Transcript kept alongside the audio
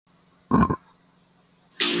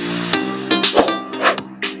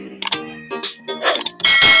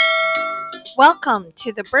Welcome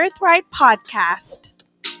to the Birthright Podcast.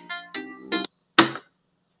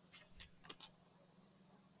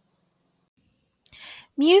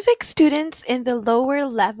 Music students in the lower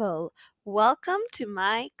level, welcome to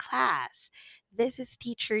my class. This is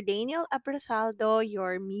teacher Daniel Abrasaldo,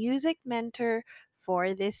 your music mentor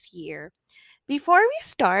for this year. Before we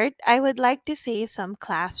start, I would like to say some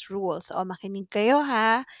class rules. O makinig kayo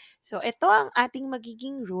ha. So ito ang ating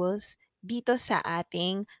magiging rules dito sa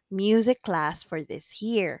ating music class for this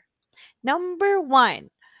year. Number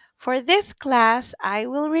one, for this class, I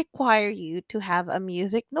will require you to have a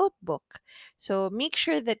music notebook. So make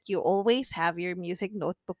sure that you always have your music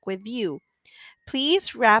notebook with you.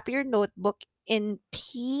 Please wrap your notebook in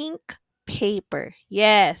pink paper.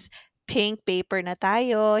 Yes, pink paper na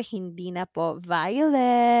tayo, hindi na po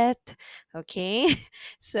violet. Okay?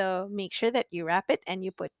 So make sure that you wrap it and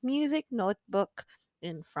you put music notebook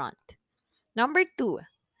in front. Number two,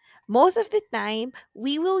 most of the time,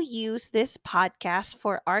 we will use this podcast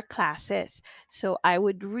for our classes. So I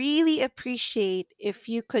would really appreciate if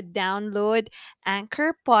you could download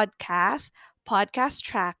Anchor Podcast, Podcast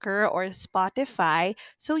Tracker, or Spotify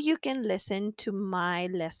so you can listen to my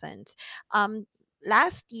lessons.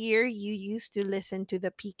 Last year, you used to listen to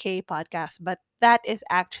the PK podcast, but that is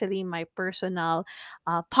actually my personal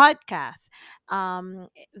podcast.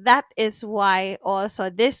 That is why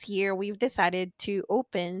also this year we've decided to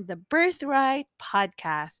open the Birthright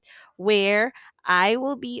podcast where I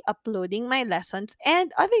will be uploading my lessons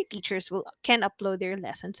and other teachers will can upload their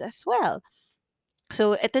lessons as well.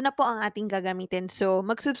 So, ito na po ang ating gagamitin. So,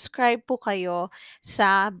 mag-subscribe po kayo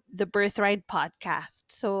sa The Birthright Podcast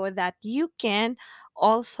so that you can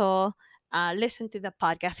also listen to the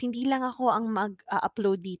podcast. Hindi lang ako ang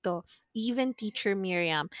mag-upload dito. Even Teacher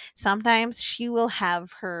Miriam. Sometimes she will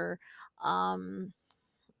have her um,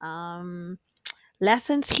 um,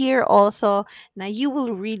 lessons here also na you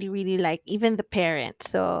will really, really like, even the parents.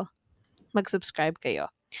 So, mag-subscribe kayo.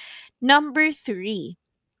 Number three,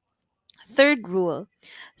 third rule,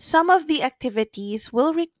 some of the activities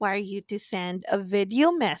will require you to send a video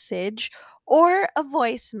message or a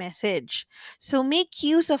voice message. So make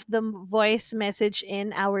use of the voice message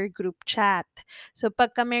in our group chat. So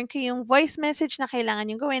pagka meron kayong voice message na kailangan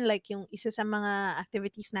nyo gawin, like yung isa sa mga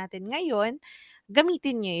activities natin ngayon,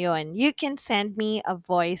 gamitin nyo yon. You can send me a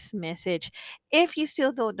voice message. If you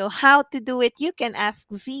still don't know how to do it, you can ask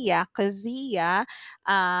Zia, because Zia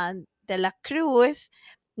de la Cruz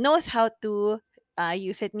knows how to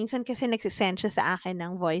use it. Minsan kasi nagsisend siya sa akin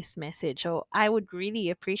ng voice message. So, I would really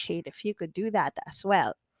appreciate if you could do that as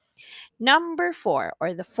well. Number four,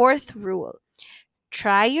 or the fourth rule,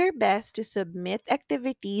 try your best to submit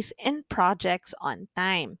activities and projects on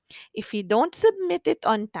time. If you don't submit it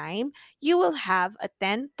on time, you will have a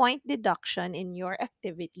 10-point deduction in your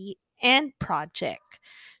activity and project.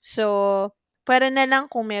 So, para na lang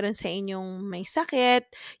kung meron sa inyong may sakit,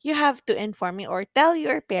 you have to inform me or tell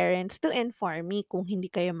your parents to inform me kung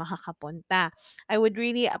hindi kayo makakapunta. I would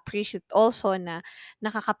really appreciate also na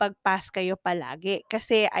nakakapag-pass kayo palagi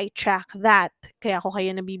kasi I track that. Kaya ako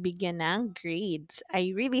kayo nabibigyan ng grades.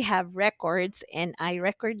 I really have records and I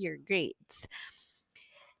record your grades.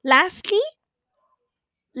 Lastly,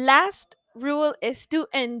 last rule is to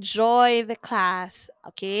enjoy the class.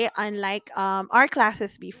 Okay, unlike our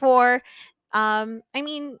classes before, I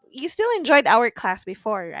mean, you still enjoyed our class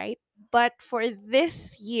before, right? But for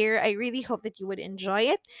this year, I really hope that you would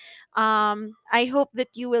enjoy it. I hope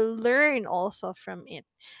that you will learn also from it.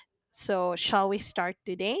 So, shall we start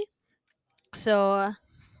today? So,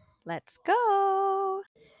 let's go.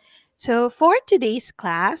 So, for today's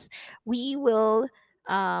class, we will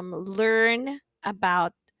learn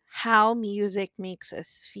about how music makes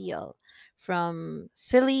us feel, from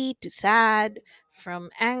silly to sad,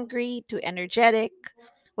 from angry to energetic.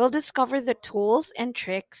 We'll discover the tools and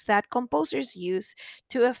tricks that composers use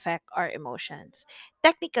to affect our emotions.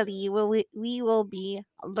 Technically, we will be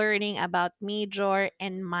learning about major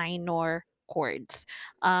and minor chords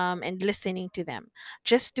and listening to them.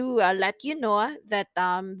 Just to let you know that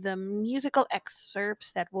the musical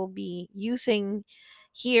excerpts that we'll be using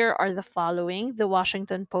here are the following: The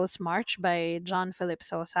Washington Post March by John Philip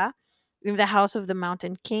Sosa, In the House of the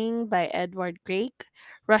Mountain King by Edward Grieg,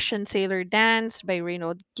 Russian Sailor Dance by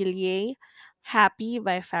Reynaud Gillier, Happy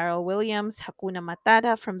by Pharrell Williams, Hakuna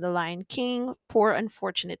Matata from The Lion King, Poor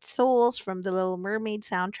Unfortunate Souls from the Little Mermaid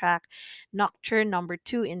soundtrack, Nocturne number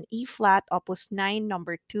 2 in E flat, Opus 9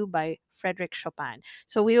 number 2 by Frederick Chopin.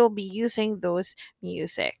 So we will be using those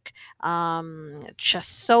music.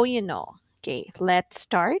 Just so you know. Okay, let's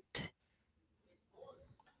start.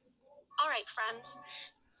 right, friends.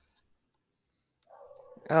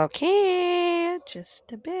 Okay, just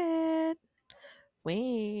a bit.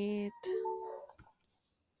 Wait.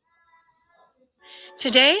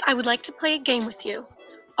 Today, I would like to play a game with you.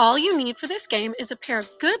 All you need for this game is a pair of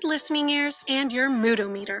good listening ears and your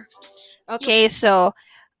moodometer. Okay, so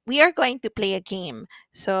we are going to play a game.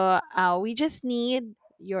 So we just need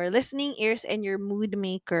your listening ears and your mood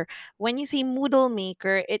maker. When you say moodle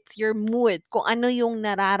maker, it's your mood, kung ano yung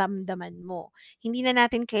nararamdaman mo. Hindi na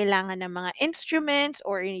natin kailangan ng mga instruments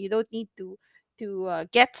or you don't need to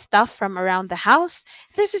get stuff from around the house.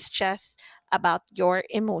 This is just about your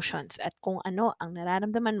emotions at kung ano ang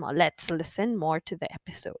nararamdaman mo. Let's listen more to the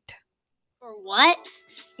episode. Or what?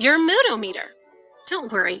 Your moodometer.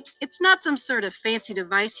 Don't worry, it's not some sort of fancy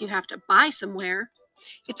device you have to buy somewhere.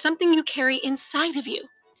 It's something you carry inside of you.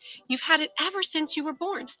 You've had it ever since you were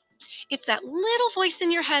born. It's that little voice in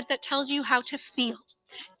your head that tells you how to feel.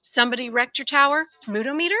 Somebody wrecked your tower?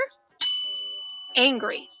 Moodometer?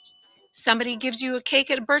 Angry. Somebody gives you a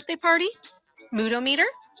cake at a birthday party? Moodometer?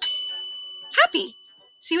 Happy.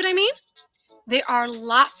 See what I mean? There are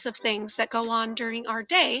lots of things that go on during our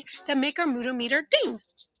day that make our moodometer ding.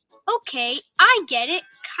 Okay, I get it.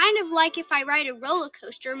 Kind of like if I ride a roller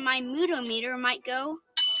coaster, my moodometer might go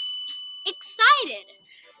excited.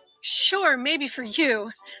 Sure, maybe for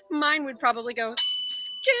you. Mine would probably go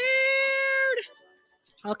scared.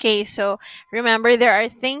 Okay, so remember there are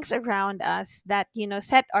things around us that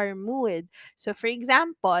set our mood. So for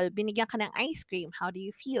example, binigyan ka ng ice cream, how do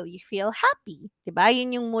you feel? You feel happy, 'di ba?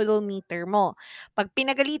 Yun yung moodle meter mo. Pag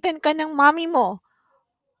pinagalitan ka ng mommy mo,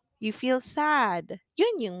 you feel sad.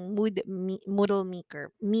 Yun yung moodle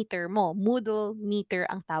meter mo. Moodle meter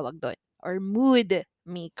ang tawag doon or mood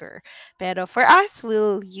maker. Pero for us,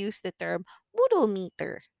 we'll use the term moodle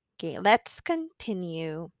meter. Okay, let's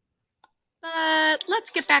continue. But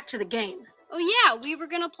let's get back to the game. Oh, yeah, we were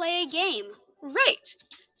gonna play a game. Right.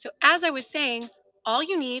 So, as I was saying, all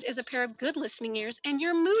you need is a pair of good listening ears and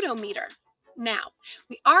your moodometer. Now,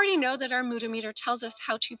 we already know that our moodometer tells us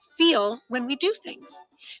how to feel when we do things.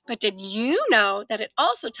 But did you know that it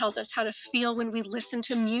also tells us how to feel when we listen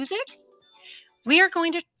to music? We are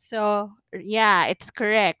going to So, yeah, it's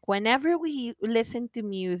correct. Whenever we listen to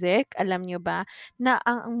music, alam nyo ba, na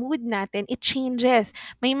ang mood natin, it changes.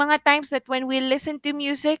 May mga times that when we listen to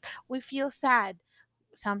music, we feel sad.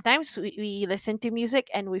 Sometimes we listen to music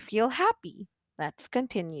and we feel happy. Let's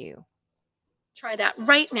continue. try that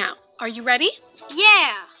right now. Are you ready?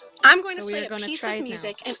 Yeah. I'm going to So we play are a gonna piece try of it now.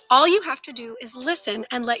 music, and all you have to do is listen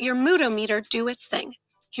and let your moodometer do its thing.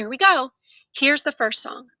 Here we go. Here's the first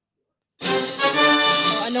song. So,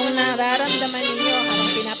 anong nararamdaman ninyo habang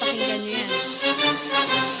pinapakinggan nyo yan?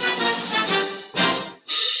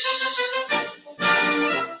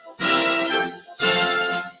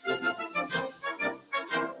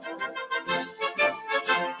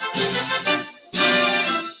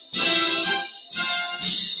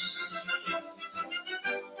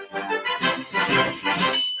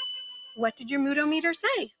 What did your moodometer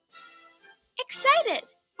say? Excited.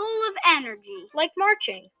 Full of energy. Like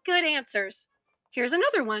marching. Good answers. Here's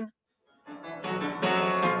another one.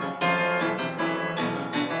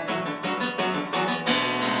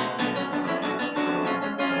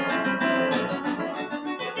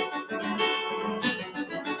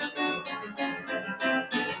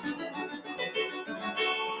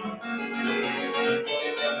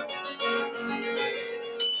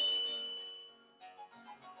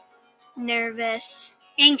 Nervous.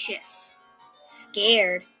 Anxious.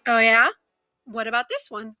 Scared. Oh, yeah? What about this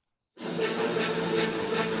one?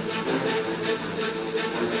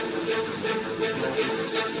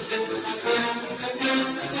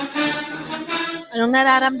 Anong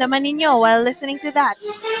nararamdaman ninyo while listening to that?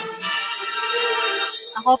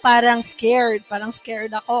 Ako parang scared. Parang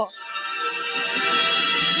scared ako.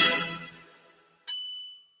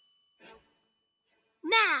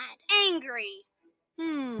 Mad. Angry.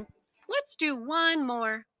 Let's do one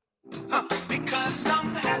more. Because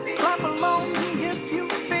I'm happy. Clap along if you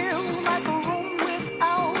feel like a room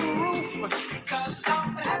without a roof. Because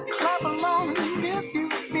I'm happy. Clap along if you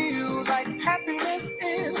feel like happiness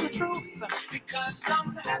is the truth. Because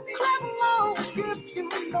I'm happy. Clap along if you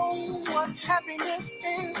know what happiness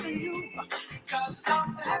is to you. Because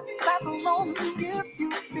I'm happy. Clap along if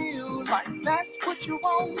you feel like that's what you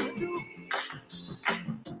want to do.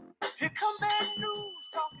 Here come bad news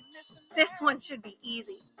talking this and that. This one should be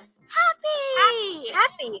easy.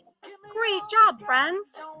 Happy. Great job,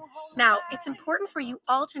 friends. Now, it's important for you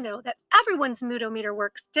all to know that everyone's moodometer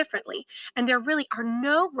works differently, and there really are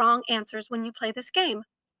no wrong answers when you play this game.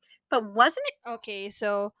 But wasn't it? Okay,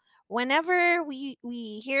 so whenever we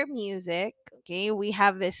hear music, okay, we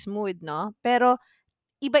have this mood, no? Pero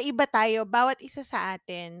iba-iba tayo, bawat isa sa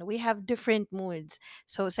atin, we have different moods.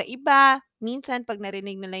 So sa iba, minsan pag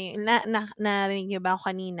narinig nila yung narinig niyo ba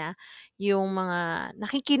ako kanina, yung mga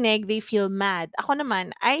nakikinig, they feel mad. Ako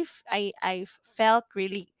naman, I felt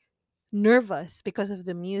really nervous because of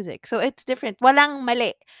the music. So it's different. Walang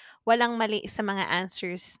mali. Walang mali sa mga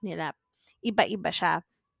answers nila. Iba-iba siya.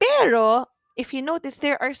 Pero if you notice,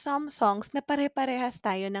 there are some songs na pare-parehas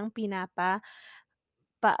tayo ng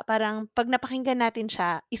parang 'pag napakinggan natin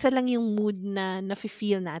siya, isa lang yung mood na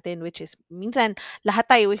nafe-feel natin, which is minsan lahat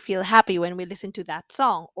tayo we feel happy when we listen to that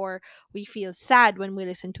song or we feel sad when we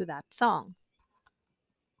listen to that song.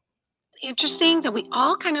 Interesting that we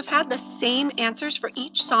all kind of had the same answers for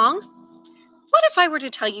each song. What if I were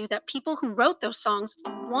to tell you that people who wrote those songs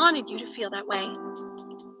wanted you to feel that way?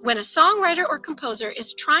 When a songwriter or composer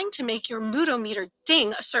is trying to make your moodometer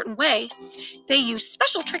ding a certain way, they use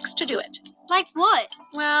special tricks to do it. Like what?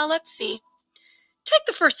 Well, let's see. Take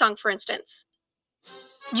the first song, for instance.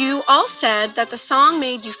 You all said that the song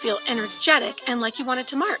made you feel energetic and like you wanted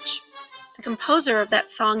to march. The composer of that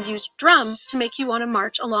song used drums to make you want to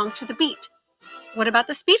march along to the beat. What about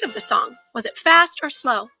the speed of the song? Was it fast or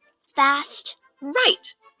slow? Fast.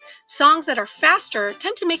 Right. Songs that are faster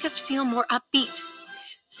tend to make us feel more upbeat.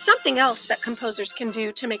 Something else that composers can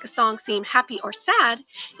do to make a song seem happy or sad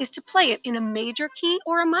is to play it in a major key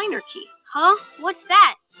or a minor key. Huh? What's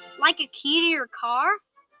that? Like a key to your car?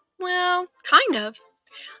 Well, kind of.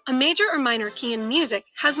 A major or minor key in music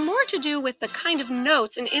has more to do with the kind of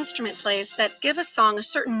notes an instrument plays that give a song a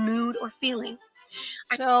certain mood or feeling.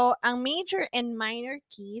 So, ang major and minor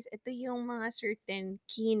keys, ito yung mga certain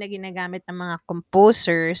key na ginagamit ng mga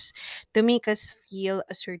composers to make us feel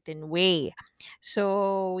a certain way.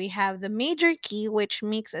 So, we have the major key, which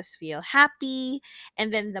makes us feel happy,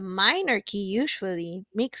 and then the minor key usually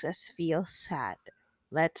makes us feel sad.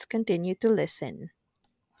 Let's continue to listen.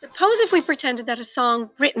 Suppose if we pretended that a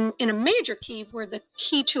song written in a major key were the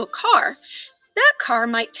key to a car, that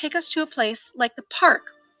car might take us to a place like the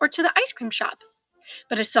park or to the ice cream shop.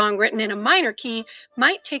 But a song written in a minor key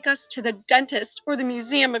might take us to the dentist or the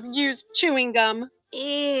museum of used chewing gum.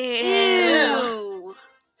 Ew.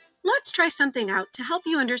 Let's try something out to help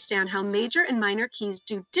you understand how major and minor keys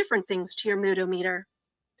do different things to your moodometer.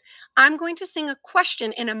 I'm going to sing a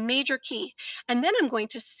question in a major key, and then I'm going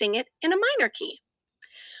to sing it in a minor key.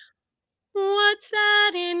 What's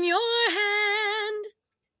that in your hand?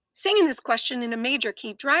 Singing this question in a major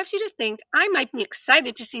key drives you to think I might be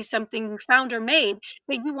excited to see something you found or made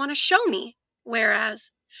that you want to show me.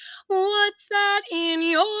 Whereas, what's that in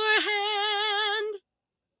your hand?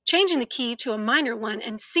 Changing the key to a minor one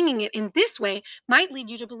and singing it in this way might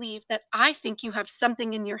lead you to believe that I think you have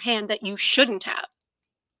something in your hand that you shouldn't have.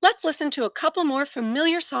 Let's listen to a couple more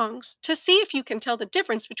familiar songs to see if you can tell the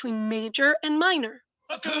difference between major and minor.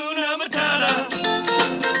 Hakuna Matata,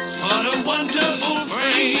 what a wonderful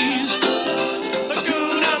phrase.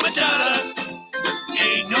 Hakuna Matata,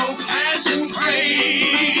 ain't no passing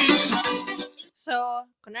craze. So,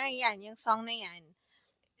 kunwari yan, yung song na yan,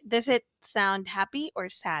 does it sound happy or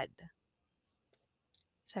sad?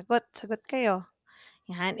 Sagot kayo.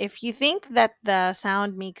 Yan. If you think that the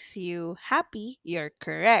sound makes you happy, you're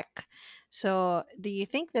correct. So, do you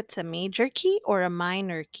think that's a major key or a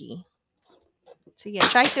minor key? So, yeah,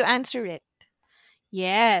 try to answer it.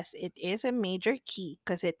 Yes, it is a major key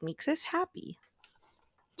because it makes us happy.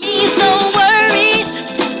 Means no worries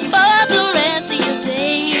for the rest of your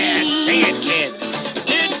days. Yeah, say it, kid.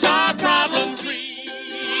 It's our problem-free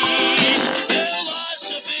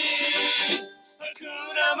philosophy.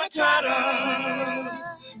 Hakuna Matata.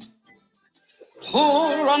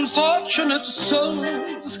 Poor unfortunate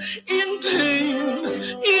souls in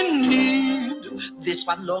pain, in need. This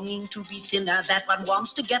one longing to be thinner, that one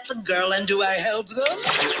wants to get the girl, and do I help them?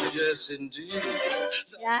 Yes, indeed.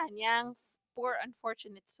 Yan, yang poor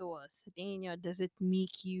unfortunate souls. Sa tingin nyo, does it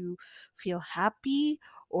make you feel happy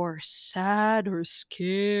or sad or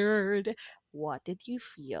scared? What did you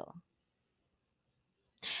feel?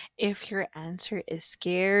 If your answer is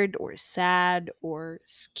scared or sad or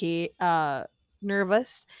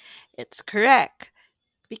nervous, it's correct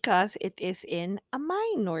because it is in a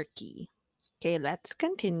minor key. Okay, let's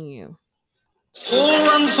continue. Poor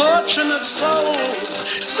unfortunate souls,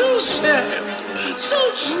 so sad, so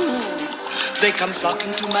true. They come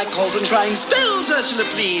flocking to my cauldron, crying, "Spells, Ursula,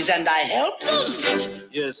 please," and I help them.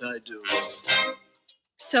 Yes, I do.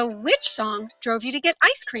 So, which song drove you to get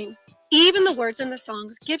ice cream? Even the words in the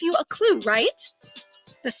songs give you a clue, right?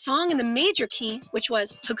 The song in the major key, which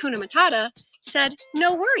was Hakuna Matata, said,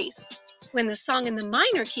 "No worries." When the song in the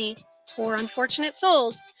minor key, Poor Unfortunate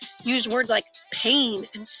Souls, used words like pain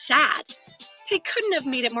and sad, they couldn't have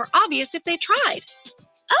made it more obvious if they tried.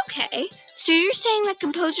 Okay, so you're saying that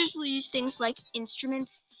composers will use things like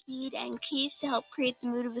instruments, speed, and keys to help create the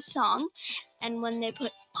mood of a song, and when they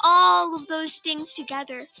put all of those things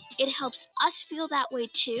together, it helps us feel that way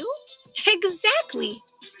too? Exactly!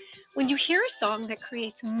 When you hear a song that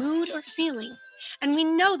creates mood or feeling, and we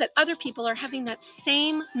know that other people are having that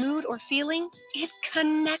same mood or feeling, it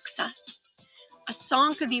connects us. A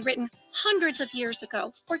song could be written hundreds of years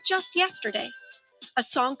ago or just yesterday. A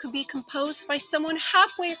song could be composed by someone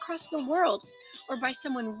halfway across the world or by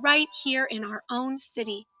someone right here in our own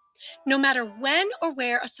city. No matter when or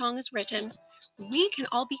where a song is written, we can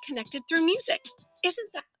all be connected through music. Isn't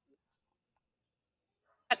that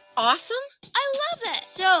awesome? I love it!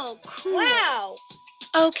 So cool! Wow!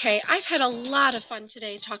 Okay, I've had a lot of fun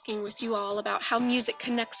today talking with you all about how music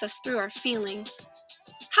connects us through our feelings.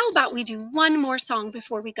 How about we do one more song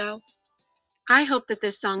before we go? I hope that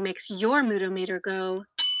this song makes your moodometer go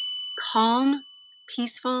calm,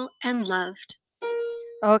 peaceful, and loved.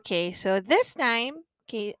 Okay, so this time,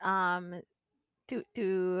 okay,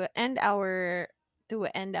 to end our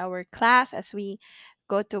class as we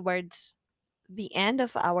go towards the end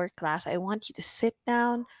of our class, I want you to sit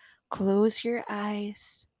down, close your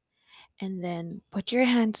eyes, and then put your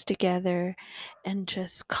hands together and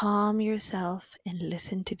just calm yourself and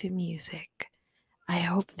listen to the music. I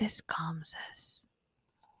hope this calms us.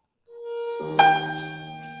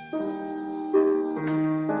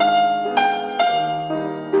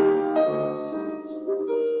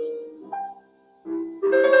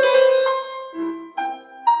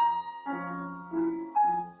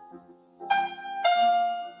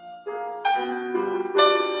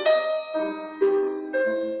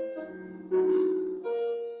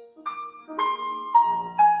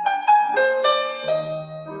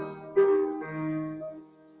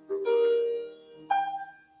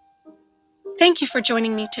 Thank you for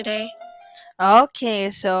joining me today.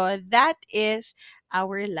 Okay, so that is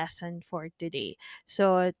our lesson for today.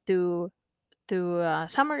 So to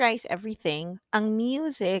summarize everything, ang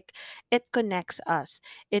music, it connects us.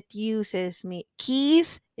 It uses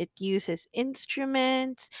keys, it uses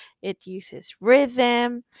instruments, it uses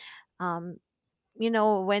rhythm. Um,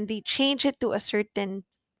 when they change it to a certain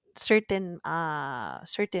type,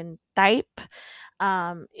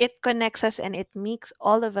 it connects us and it makes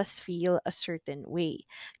all of us feel a certain way.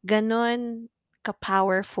 Ganon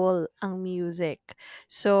ka-powerful ang music.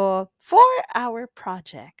 So, for our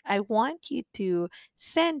project, I want you to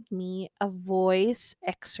send me a voice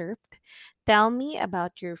excerpt. Tell me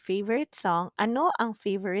about your favorite song. Ano ang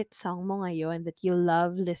favorite song mo ngayon that you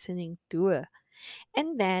love listening to?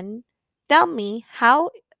 And then tell me how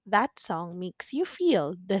that song makes you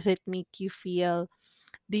feel. Does it make you feel,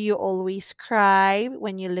 do you always cry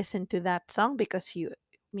when you listen to that song because you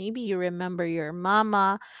remember your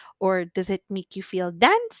mama, or does it make you feel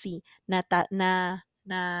dancey na na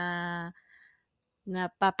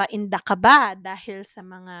napapainda ka ba dahil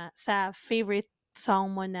sa favorite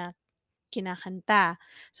song mo na kinakanta?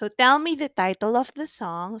 So tell me the title of the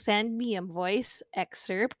song, send me a voice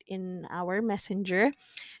excerpt in our messenger,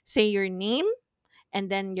 say your name and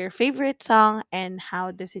then your favorite song and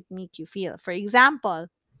how does it make you feel. For example,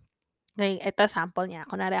 like, ito sample niya.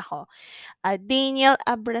 Kunwari ako, Daniel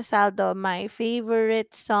Abrasaldo, my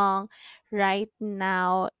favorite song right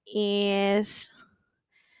now is,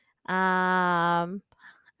 um,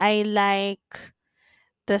 I like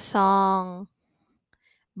the song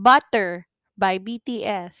Butter by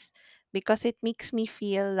BTS because it makes me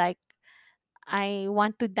feel like I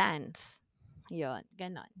want to dance. Yun,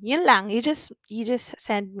 ganon. Yun lang. You just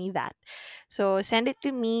send me that. So send it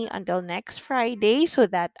to me until next Friday so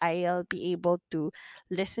that I'll be able to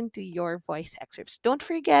listen to your voice excerpts. Don't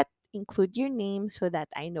forget, include your name so that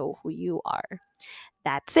I know who you are.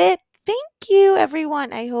 That's it. Thank you,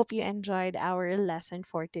 everyone. I hope you enjoyed our lesson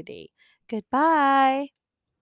for today. Goodbye.